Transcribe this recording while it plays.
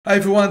Hi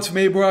everyone, it's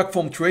Barak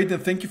from Trade,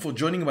 and thank you for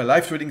joining my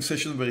live trading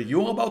session where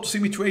you're about to see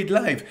me trade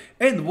live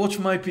and watch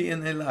my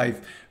P&L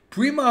live.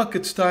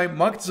 Pre-market time,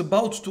 market is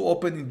about to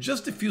open in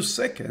just a few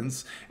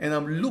seconds, and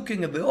I'm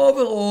looking at the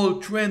overall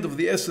trend of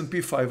the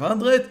S&P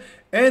 500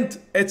 and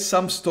at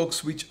some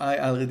stocks which I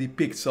already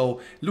picked. So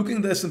looking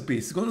at the S&P,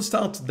 it's going to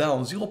start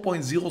down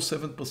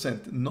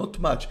 0.07%, not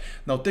much.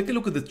 Now take a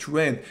look at the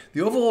trend.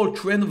 The overall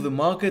trend of the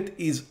market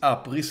is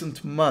up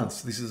recent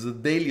months. This is the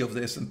daily of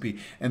the S&P.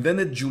 And then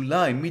at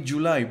July,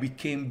 mid-July, we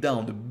came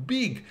down. The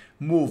big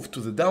move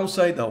to the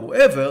downside.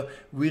 However,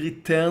 we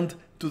returned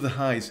to the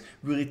highs.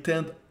 We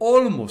returned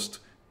almost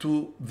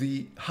to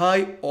the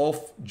high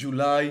of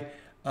July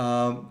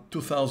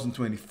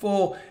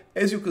 2024.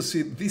 As you can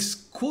see, this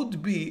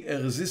could be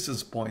a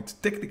resistance point.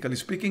 Technically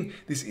speaking,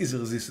 this is a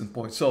resistance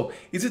point. So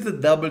is it a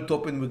double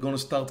top and we're going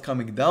to start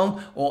coming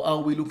down, or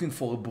are we looking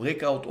for a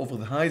breakout over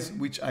the highs,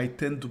 which I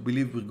tend to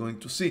believe we're going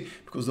to see,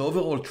 because the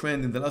overall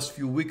trend in the last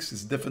few weeks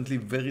is definitely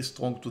very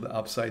strong to the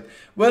upside.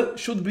 Well,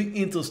 should be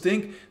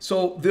interesting.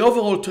 So the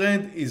overall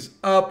trend is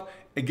up.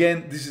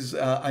 Again, this is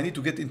I need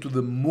to get into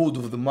the mood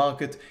of the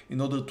market in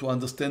order to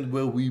understand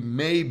where we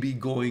may be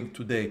going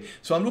today.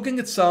 So I'm looking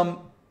at some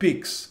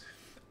picks.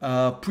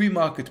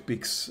 Pre-market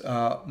picks.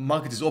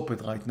 Market is open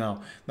right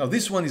now. Now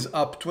this one is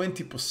up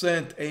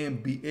 20%,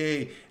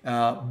 AMBA,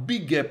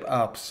 big gap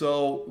up.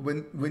 So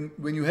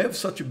when you have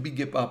such a big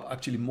gap up,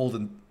 actually more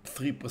than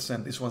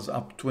 3%, this one's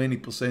up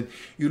 20%,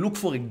 you look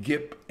for a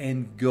gap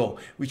and go,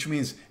 which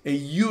means a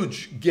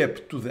huge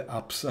gap to the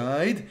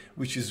upside,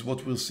 which is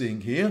what we're seeing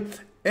here.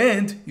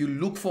 And you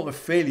look for a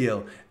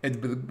failure.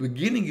 At the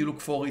beginning, you look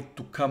for it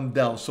to come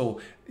down. So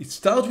it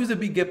starts with a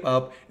big gap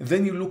up, and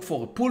then you look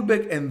for a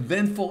pullback, and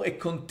then for a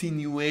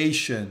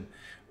continuation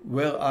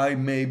where I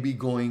may be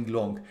going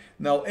long.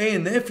 Now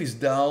ANF is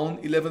down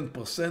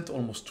 11%,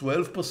 almost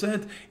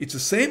 12%. It's the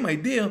same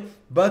idea,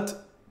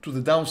 but to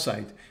the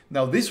downside.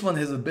 Now this one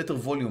has a better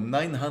volume,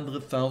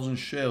 900,000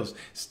 shares.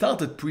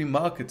 Started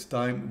pre-market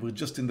time. We're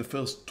just in the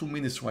first 2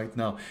 minutes right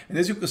now. And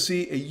as you can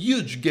see, a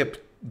huge gap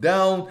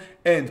down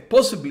and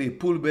possibly a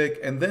pullback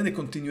and then a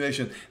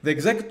continuation. The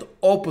exact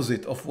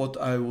opposite of what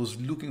I was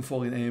looking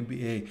for in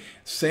AMBA.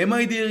 Same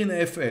idea in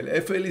FL.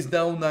 FL is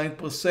down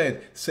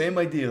 9%. Same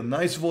idea.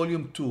 Nice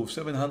volume too.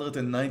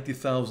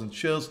 790,000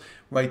 shares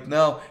right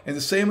now. And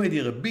the same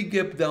idea. A big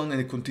gap down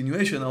and a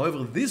continuation.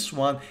 However, this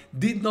one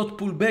did not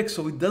pull back,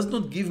 so it does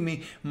not give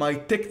me my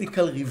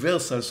technical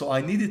reversal. So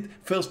I need it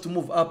first to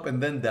move up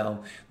and then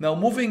down. Now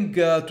moving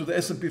to the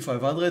S&P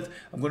 500,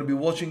 I'm going to be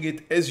watching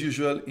it as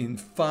usual in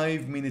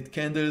 5-minute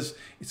candles.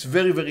 It's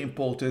very, very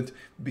important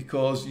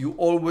because you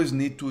always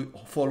need to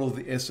follow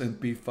the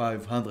S&P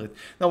 500.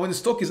 Now, when the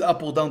stock is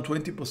up or down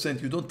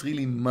 20%, you don't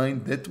really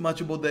mind that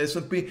much about the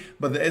S&P,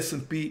 but the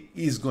S&P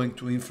is going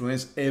to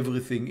influence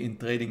everything in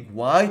trading.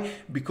 Why?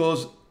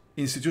 Because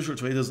institutional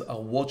traders are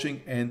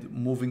watching and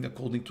moving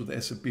according to the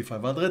S&P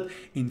 500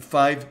 in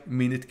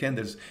 5-minute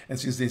candles. And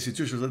since the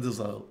institutional traders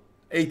are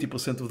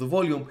 80% of the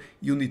volume,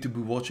 you need to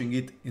be watching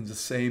it in the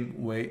same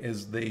way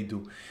as they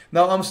do.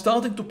 Now I'm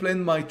starting to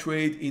plan my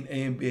trade in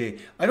AMBA.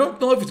 I don't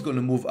know if it's going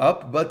to move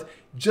up, but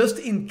just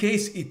in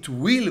case it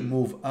will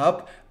move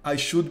up, I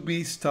should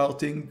be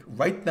starting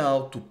right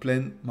now to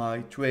plan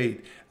my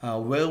trade.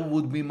 Where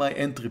would be my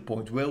entry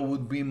point? Where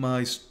would be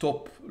my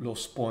stop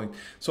loss point?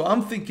 So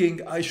I'm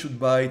thinking I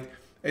should buy it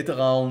at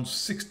around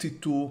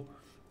 62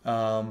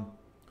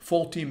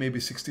 40, maybe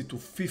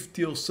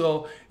 62.50 or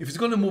so. If it's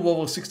going to move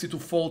over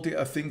 62.40,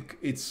 I think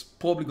it's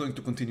probably going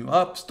to continue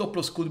up. Stop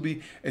loss could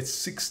be at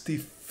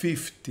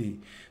 60.50.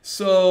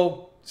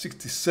 So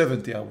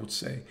 60.70, I would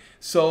say.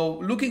 So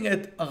looking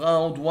at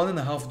around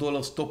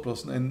 $1.50 stop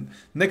loss. And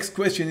next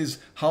question is,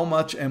 how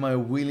much am I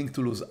willing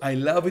to lose? I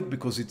love it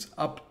because it's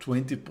up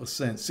 20%,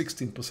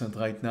 16%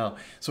 right now.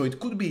 So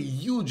it could be a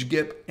huge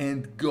gap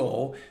and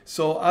go.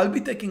 So I'll be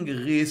taking a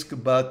risk,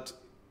 but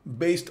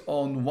based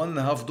on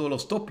 $1.50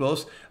 stop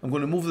loss, I'm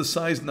going to move the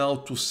size now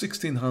to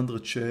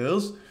 1,600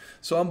 shares.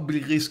 So I'm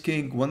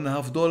risking $1.50,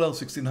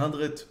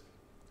 1,600,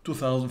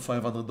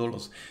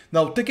 $2,500.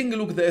 Now taking a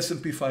look at the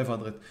S&P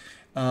 500.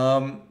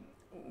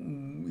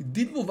 It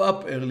did move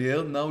up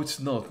earlier, now it's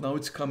not. Now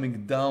it's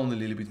coming down a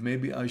little bit.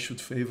 Maybe I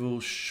should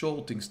favor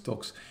shorting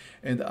stocks.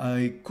 And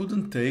I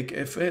couldn't take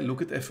FL.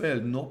 Look at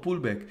FL, no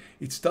pullback.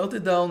 It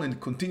started down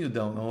and continued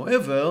down.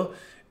 However,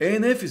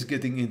 ANF is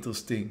getting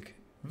interesting.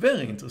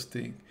 Very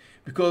interesting,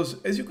 because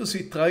as you can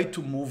see, tried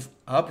to move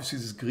up. You see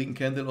this green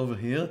candle over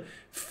here,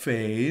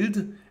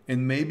 failed,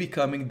 and maybe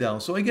coming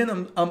down. So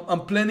again,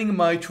 I'm planning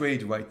my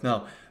trade right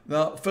now.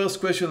 Now, first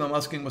question I'm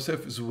asking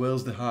myself is,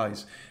 where's the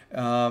highs?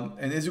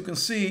 And as you can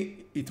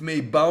see, it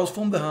may bounce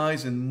from the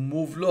highs and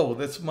move lower.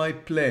 That's my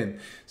plan.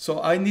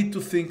 So I need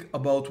to think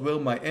about where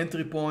my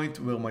entry point,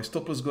 where my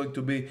stop loss is going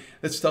to be.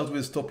 Let's start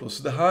with stop loss.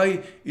 The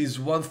high is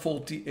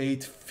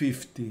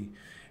 148.50.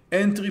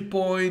 Entry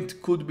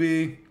point could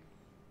be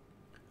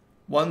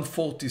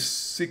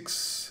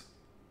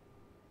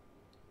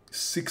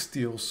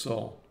 146.60 or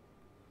so.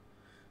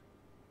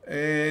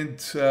 And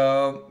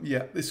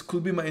yeah, this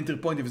could be my entry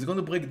point. If it's going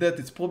to break that,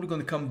 it's probably going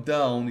to come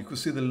down. You can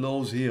see the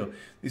lows here.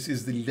 This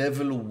is the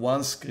level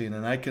 1 screen,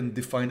 and I can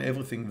define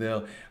everything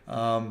there.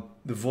 The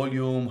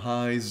volume,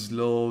 highs,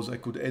 lows. I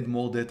could add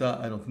more data.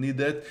 I don't need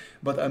that.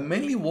 But I'm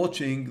mainly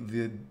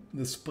watching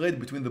the spread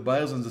between the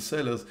buyers and the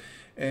sellers,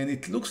 and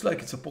it looks like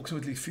it's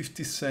approximately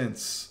 50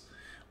 cents.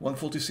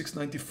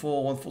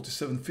 146.94,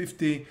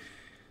 147.50.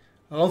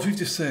 Around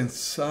 50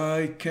 cents.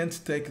 I can't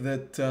take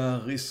that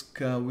risk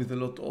with a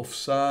lot of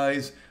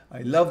size.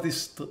 I love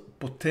this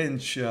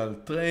potential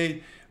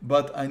trade,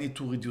 but I need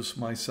to reduce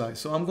my size.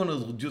 So I'm going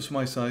to reduce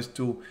my size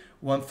to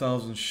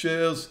 1,000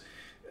 shares.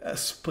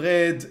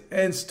 Spread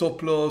and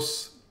stop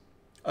loss.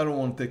 I don't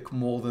want to take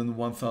more than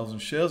 1,000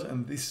 shares.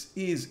 And this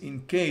is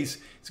in case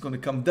it's going to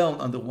come down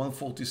under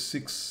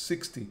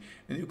 146.60.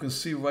 And you can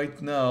see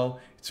right now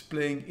it's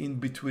playing in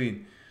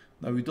between.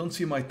 Now we don't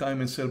see my time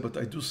and sell, but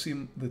I do see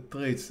the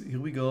trades. Here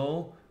we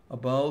go,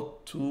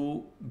 about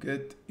to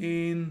get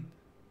in.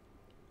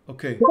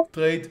 Okay,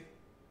 trade.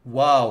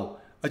 Wow,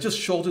 I just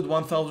shorted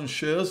 1,000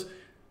 shares.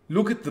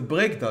 Look at the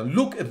breakdown.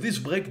 Look at this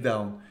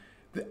breakdown.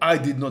 I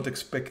did not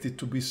expect it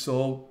to be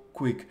so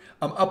quick.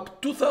 I'm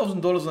up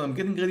 $2,000 and I'm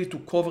getting ready to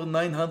cover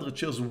 900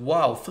 shares.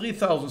 Wow,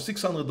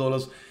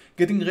 $3,600.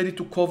 Getting ready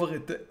to cover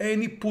at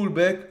any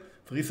pullback.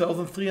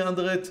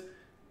 3,300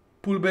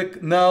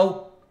 pullback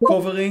now,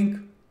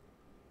 covering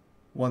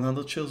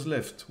 100 shares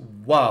left.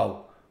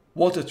 Wow,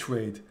 what a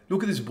trade.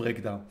 Look at this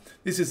breakdown.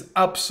 This is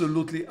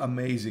absolutely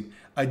amazing.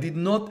 I did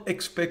not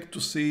expect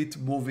to see it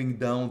moving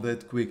down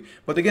that quick.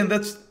 But again,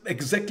 that's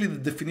exactly the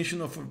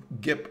definition of a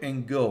gap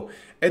and go.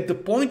 At the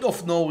point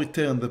of no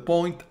return, the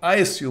point I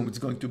assume it's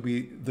going to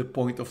be the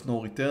point of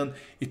no return,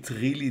 it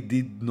really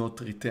did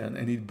not return,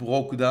 and it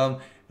broke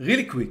down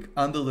really quick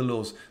under the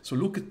lows. So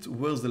look at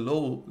where the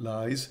low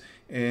lies,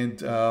 and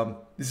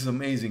this is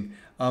amazing.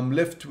 I'm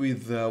left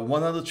with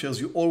 100 shares.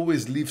 You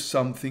always leave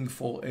something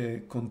for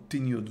a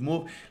continued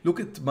move. Look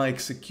at my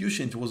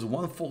execution. It was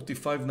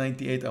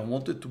 145.98. I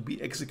wanted to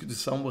be executed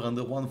somewhere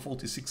under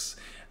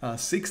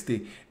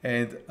 146.60,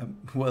 and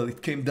well,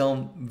 it came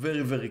down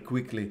very, very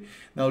quickly.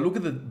 Now look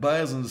at the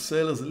buyers and the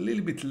sellers, a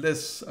little bit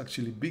less,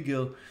 actually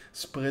bigger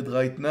spread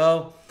right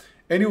now.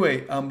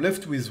 Anyway, I'm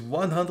left with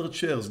 100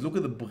 shares. Look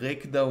at the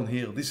breakdown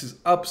here. This is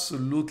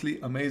absolutely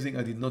amazing.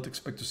 I did not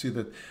expect to see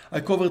that. I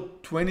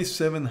covered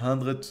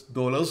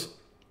 $2,700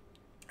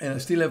 and I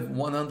still have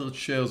 100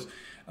 shares,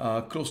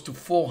 close to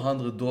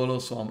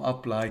 $400. So I'm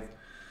up like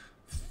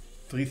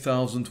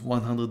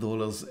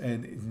 $3,100,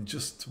 and in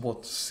just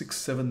what,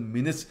 6-7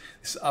 minutes.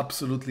 It's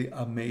absolutely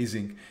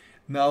amazing.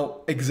 Now,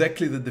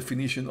 exactly the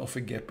definition of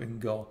a gap and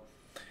go.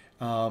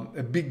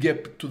 A big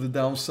gap to the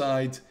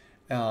downside.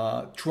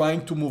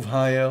 Trying to move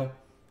higher,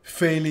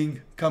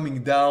 failing,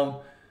 coming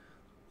down.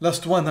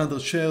 Last 100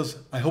 shares.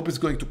 I hope it's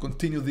going to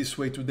continue this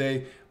way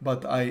today,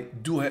 but I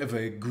do have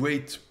a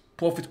great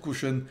profit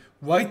cushion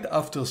right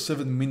after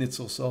 7 minutes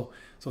or so.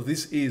 So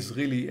this is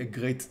really a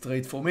great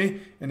trade for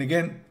me. And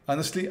again,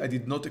 honestly, I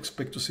did not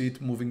expect to see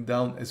it moving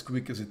down as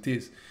quick as it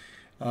is.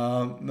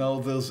 Now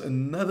there's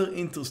another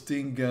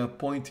interesting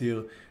point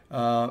here.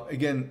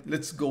 Again,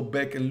 let's go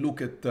back and look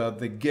at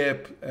the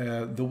gap,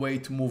 the way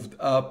it moved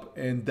up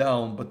and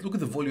down, but look at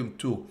the volume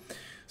too.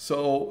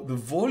 So the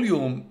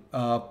volume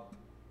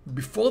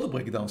before the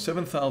breakdown,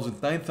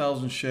 7,000,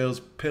 9,000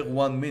 shares per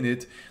 1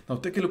 minute. Now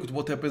take a look at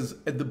what happens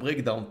at the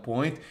breakdown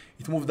point.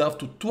 It moved up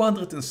to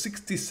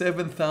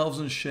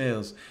 267,000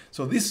 shares.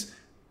 So this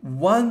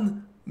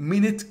 1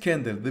 minute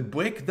candle, the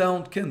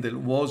breakdown candle,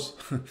 was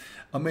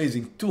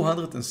amazing.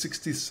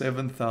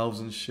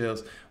 267,000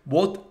 shares.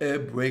 What a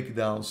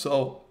breakdown.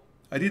 So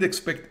I did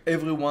expect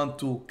everyone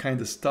to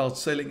kind of start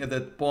selling at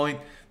that point.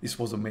 This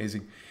was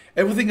amazing.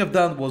 Everything I've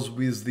done was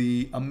with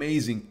the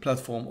amazing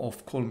platform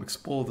of Colmex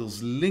Pro.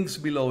 There's links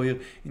below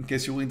here in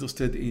case you're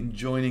interested in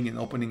joining and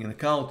opening an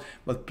account.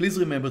 But please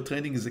remember,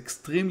 trading is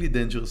extremely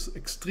dangerous,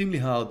 extremely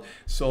hard.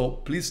 So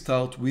please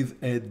start with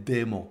a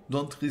demo.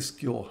 Don't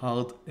risk your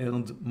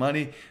hard-earned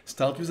money.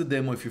 Start with a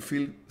demo. If you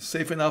feel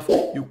safe enough,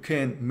 you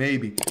can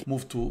maybe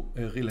move to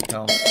a real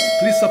account.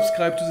 Please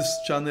subscribe to this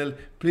channel.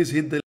 Please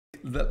hit the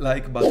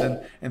like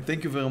button. And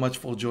thank you very much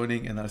for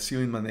joining. And I'll see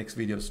you in my next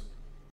videos.